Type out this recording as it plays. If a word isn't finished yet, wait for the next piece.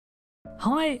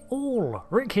Hi all,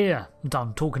 Rick here.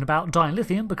 Done talking about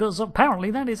dilithium because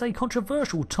apparently that is a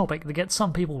controversial topic that gets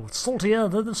some people saltier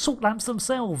than the salt lamps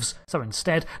themselves. So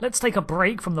instead, let's take a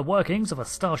break from the workings of a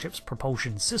starship's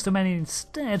propulsion system and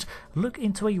instead look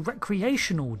into a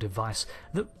recreational device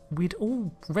that we'd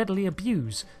all readily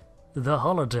abuse, the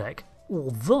holodeck.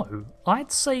 Although,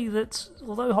 I'd say that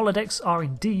although holodecks are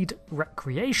indeed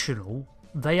recreational,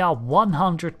 they are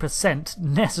 100%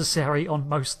 necessary on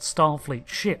most Starfleet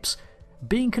ships.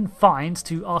 Being confined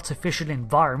to artificial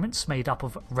environments made up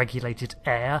of regulated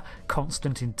air,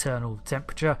 constant internal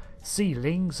temperature,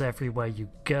 ceilings everywhere you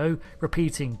go,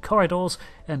 repeating corridors,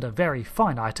 and a very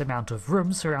finite amount of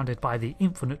room surrounded by the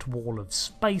infinite wall of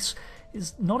space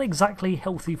is not exactly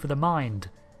healthy for the mind.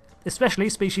 Especially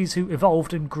species who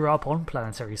evolved and grew up on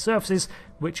planetary surfaces,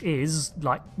 which is,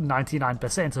 like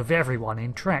 99% of everyone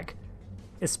in Trek.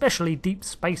 Especially deep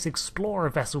space explorer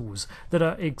vessels that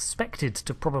are expected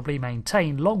to probably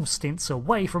maintain long stints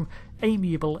away from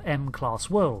amiable M-class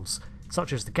worlds,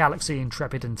 such as the Galaxy,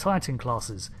 Intrepid and Titan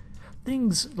classes.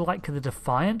 Things like the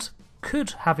Defiant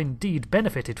could have indeed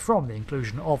benefited from the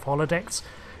inclusion of holodecks.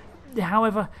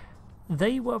 However,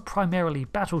 they were primarily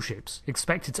battleships,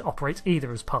 expected to operate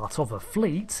either as part of a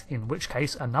fleet, in which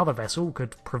case another vessel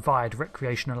could provide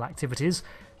recreational activities,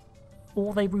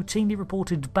 or they routinely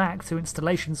reported back to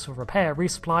installations for repair,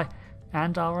 resupply,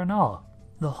 and R&R.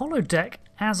 The holodeck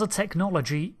as a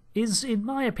technology is, in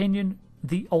my opinion,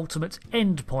 the ultimate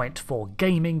endpoint for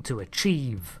gaming to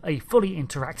achieve a fully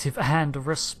interactive and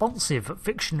responsive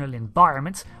fictional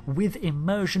environment with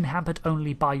immersion hampered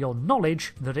only by your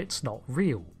knowledge that it's not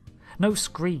real. No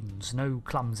screens, no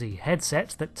clumsy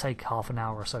headset that take half an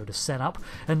hour or so to set up,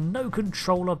 and no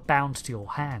controller bound to your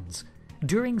hands.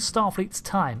 During Starfleet's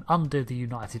time under the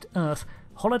United Earth,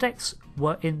 holodecks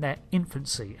were in their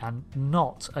infancy and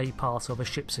not a part of a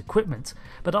ship's equipment,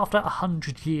 but after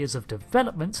 100 years of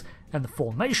development and the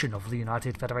formation of the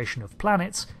United Federation of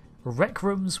Planets, rec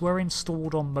rooms were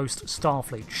installed on most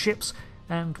Starfleet ships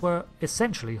and were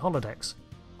essentially holodecks.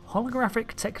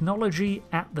 Holographic technology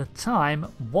at the time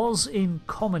was in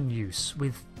common use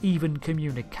with even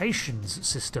communications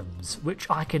systems, which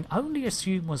I can only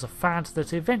assume was a fad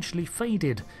that eventually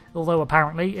faded, although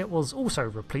apparently it was also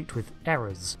replete with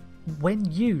errors. When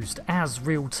used as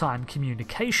real-time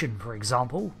communication, for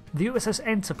example, the USS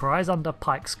Enterprise under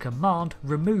Pike's command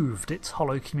removed its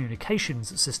holo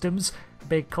communications systems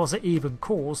because it even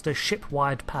caused a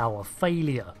ship-wide power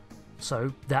failure.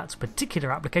 So that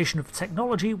particular application of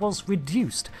technology was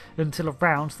reduced until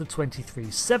around the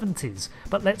 2370s,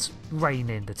 but let's rein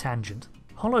in the tangent.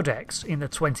 Holodecks in the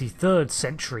 23rd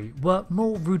century were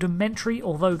more rudimentary,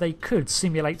 although they could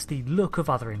simulate the look of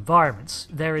other environments.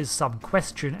 There is some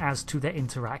question as to their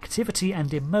interactivity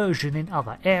and immersion in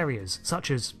other areas,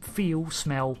 such as feel,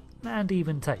 smell, and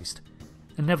even taste.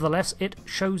 Nevertheless, it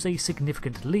shows a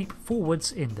significant leap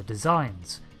forwards in the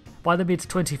designs. By the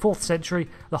mid-24th century,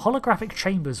 the holographic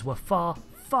chambers were far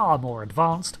more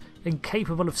advanced and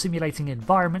capable of simulating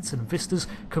environments and vistas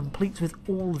complete with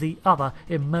all the other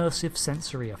immersive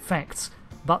sensory effects.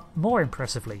 But more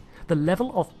impressively, the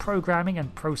level of programming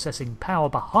and processing power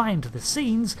behind the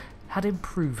scenes had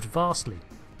improved vastly.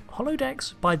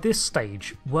 Holodecks, by this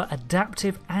stage, were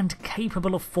adaptive and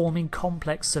capable of forming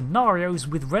complex scenarios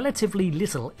with relatively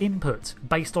little input,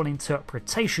 based on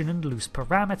interpretation and loose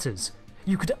parameters.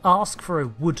 You could ask for a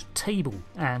wood table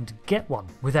and get one,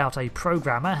 without a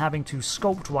programmer having to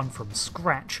sculpt one from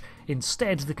scratch.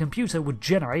 Instead, the computer would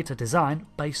generate a design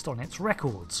based on its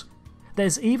records.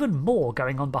 There's even more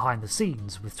going on behind the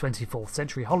scenes with 24th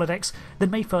century holodecks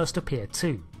than may first appear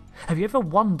too. Have you ever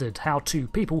wondered how two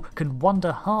people can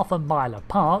wander half a mile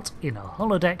apart in a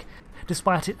holodeck,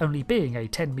 despite it only being a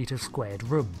 10-metre squared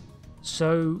room?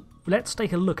 So let's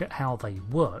take a look at how they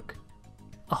work.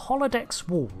 A holodeck's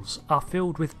walls are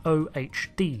filled with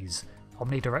OHDs,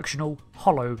 omnidirectional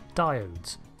hollow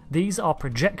diodes. These are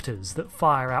projectors that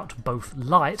fire out both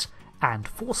light and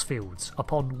force fields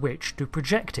upon which to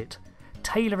project it,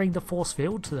 tailoring the force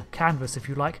field to the canvas, if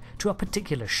you like, to a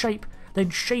particular shape, then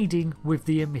shading with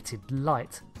the emitted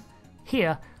light.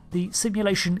 Here, the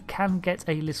simulation can get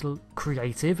a little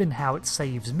creative in how it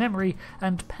saves memory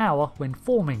and power when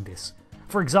forming this.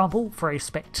 For example, for a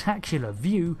spectacular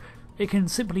view, it can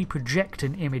simply project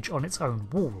an image on its own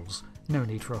walls, no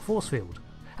need for a force field,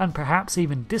 and perhaps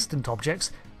even distant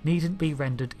objects needn't be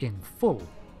rendered in full.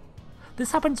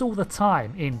 This happens all the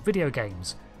time in video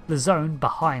games. The zone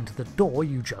behind the door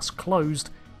you just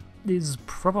closed is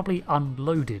probably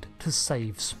unloaded to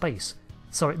save space,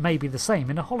 so it may be the same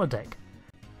in a holodeck.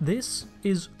 This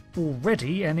is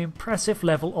already an impressive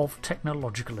level of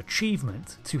technological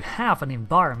achievement to have an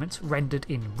environment rendered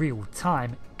in real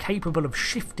time capable of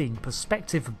shifting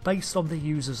perspective based on the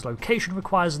user's location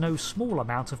requires no small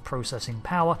amount of processing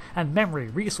power and memory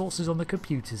resources on the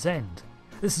computer's end.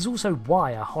 This is also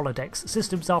why a holodeck's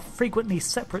systems are frequently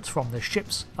separate from the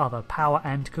ship's other power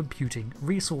and computing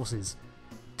resources.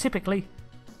 Typically,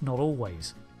 not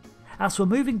always. As for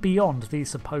moving beyond the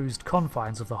supposed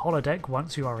confines of the holodeck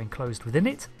once you are enclosed within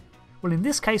it, well, in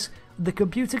this case, the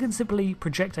computer can simply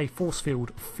project a force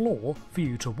field floor for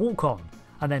you to walk on,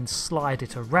 and then slide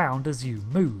it around as you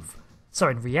move. So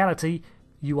in reality,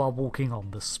 you are walking on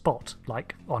the spot,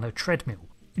 like on a treadmill.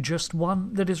 Just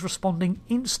one that is responding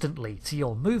instantly to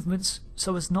your movements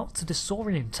so as not to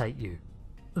disorientate you.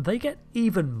 They get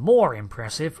even more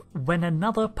impressive when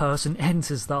another person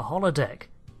enters the holodeck.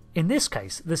 In this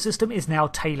case, the system is now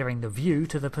tailoring the view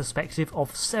to the perspective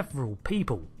of several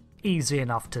people. Easy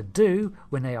enough to do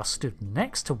when they are stood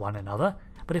next to one another,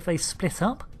 but if they split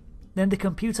up, then the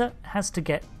computer has to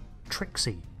get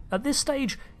tricksy. At this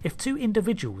stage, if two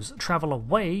individuals travel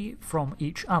away from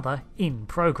each other in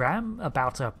program,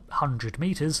 about 100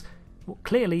 meters, well,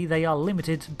 clearly they are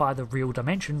limited by the real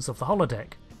dimensions of the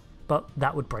holodeck, but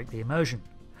that would break the immersion.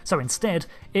 So instead,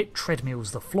 it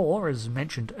treadmills the floor, as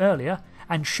mentioned earlier,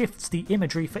 and shifts the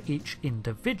imagery for each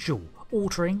individual,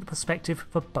 altering the perspective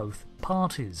for both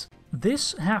parties.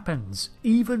 This happens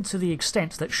even to the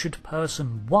extent that should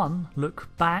person 1 look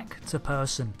back to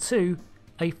person 2,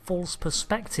 a false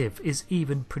perspective is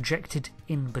even projected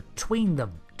in between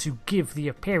them to give the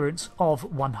appearance of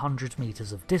 100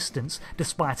 meters of distance,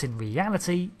 despite in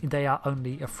reality they are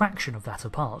only a fraction of that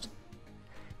apart.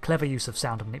 Clever use of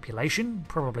sound manipulation,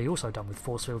 probably also done with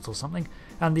force fields or something,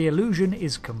 and the illusion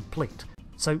is complete.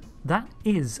 So that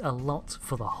is a lot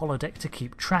for the holodeck to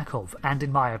keep track of, and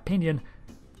in my opinion,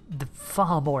 the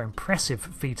far more impressive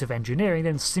feat of engineering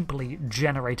than simply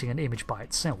generating an image by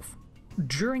itself.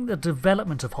 During the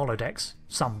development of holodecks,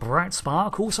 some bright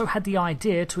spark also had the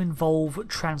idea to involve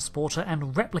transporter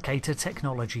and replicator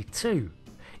technology too.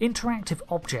 Interactive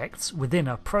objects within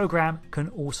a program can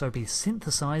also be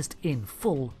synthesized in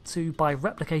full too by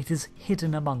replicators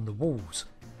hidden among the walls.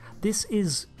 This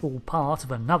is all part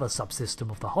of another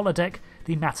subsystem of the holodeck,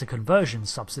 the matter conversion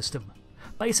subsystem.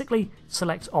 Basically,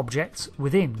 select objects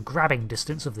within grabbing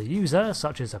distance of the user,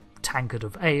 such as a tankard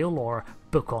of ale or a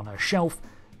book on a shelf,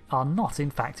 are not in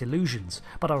fact illusions,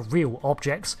 but are real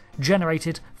objects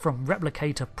generated from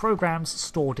replicator programs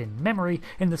stored in memory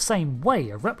in the same way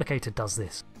a replicator does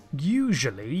this.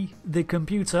 Usually, the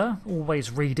computer, always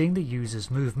reading the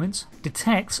user's movements,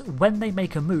 detects when they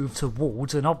make a move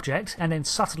towards an object and then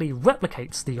subtly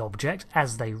replicates the object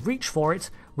as they reach for it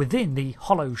within the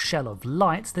hollow shell of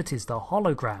light that is the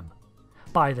hologram.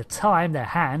 By the time their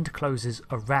hand closes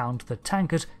around the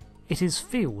tankard, it is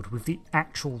filled with the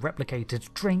actual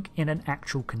replicated drink in an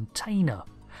actual container.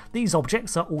 These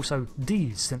objects are also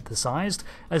desynthesized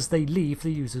as they leave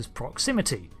the user's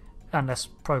proximity, unless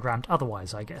programmed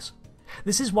otherwise, I guess.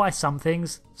 This is why some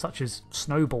things, such as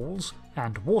snowballs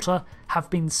and water, have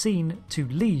been seen to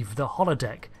leave the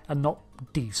holodeck and not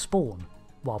despawn,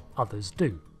 while others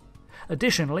do.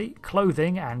 Additionally,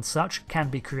 clothing and such can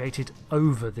be created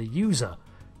over the user,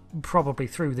 probably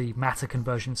through the matter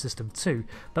conversion system too,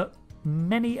 but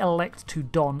many elect to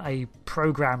don a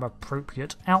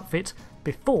program-appropriate outfit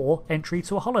before entry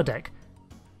to a holodeck,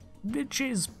 which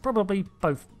is probably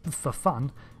both for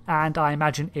fun, and I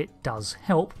imagine it does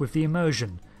help with the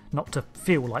immersion, not to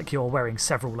feel like you're wearing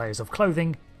several layers of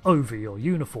clothing over your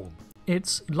uniform.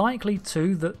 It's likely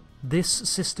too that this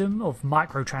system of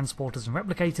microtransporters and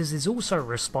replicators is also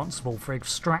responsible for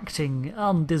extracting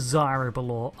undesirable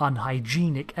or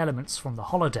unhygienic elements from the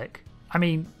holodeck. I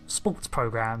mean, sports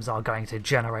programs are going to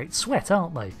generate sweat,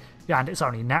 aren't they? And it's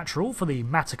only natural for the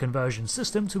matter conversion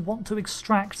system to want to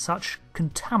extract such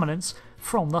contaminants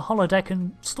from the holodeck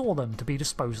and store them to be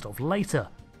disposed of later.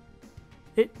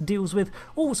 It deals with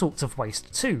all sorts of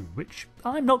waste too, which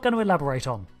I'm not going to elaborate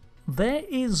on. There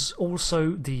is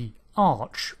also the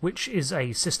Arch, which is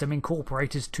a system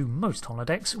incorporated to most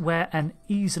holodecks, where an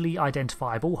easily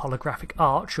identifiable holographic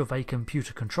arch of a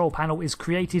computer control panel is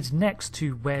created next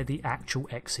to where the actual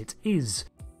exit is.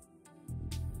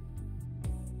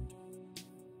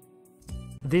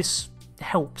 This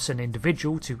helps an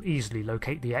individual to easily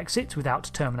locate the exit without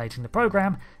terminating the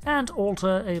program and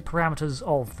alter parameters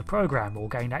of the program or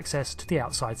gain access to the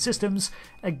outside systems,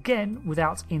 again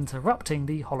without interrupting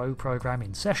the holo program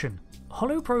in session.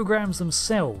 Holo programs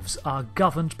themselves are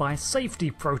governed by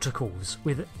safety protocols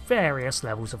with various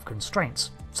levels of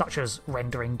constraints. such as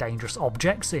rendering dangerous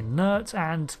objects inert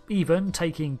and even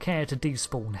taking care to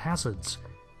despawn hazards.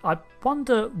 I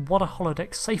wonder what a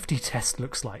holodeck safety test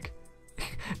looks like.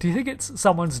 Do you think it's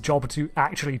someone's job to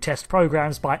actually test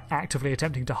programs by actively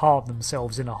attempting to harm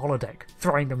themselves in a holodeck,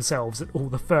 throwing themselves at all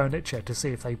the furniture to see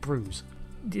if they bruise?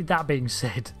 That being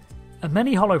said,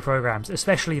 many holo programs,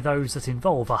 especially those that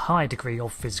involve a high degree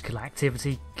of physical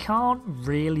activity, can't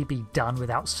really be done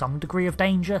without some degree of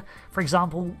danger. For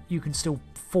example, you can still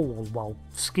fall while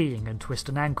skiing and twist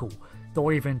an ankle,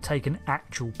 or even take an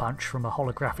actual punch from a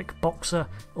holographic boxer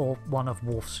or one of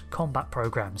Worf's combat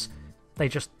programs. They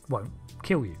just won't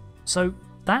kill you. So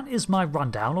that is my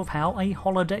rundown of how a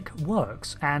holodeck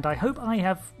works, and I hope I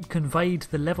have conveyed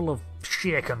the level of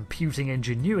sheer computing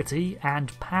ingenuity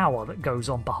and power that goes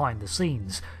on behind the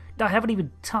scenes. I haven't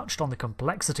even touched on the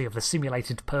complexity of the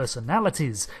simulated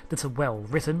personalities that a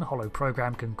well-written holo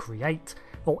program can create,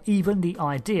 or even the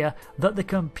idea that the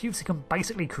computer can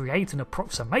basically create an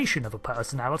approximation of a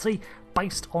personality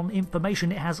based on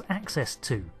information it has access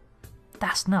to.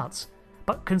 That's nuts.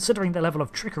 But considering the level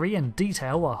of trickery and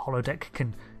detail a holodeck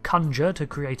can conjure to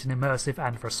create an immersive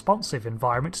and responsive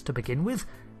environment to begin with,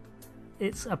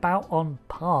 it's about on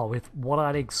par with what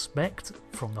I'd expect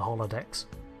from the holodecks.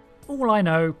 All I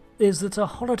know is that a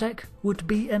holodeck would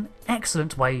be an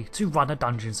excellent way to run a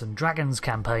Dungeons & Dragons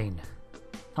campaign.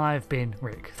 I've been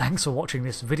Rick, thanks for watching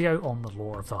this video on the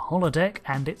lore of the holodeck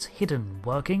and its hidden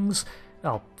workings.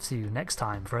 I'll see you next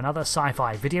time for another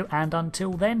sci-fi video, and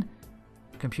until then,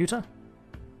 computer,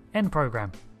 end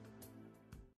program.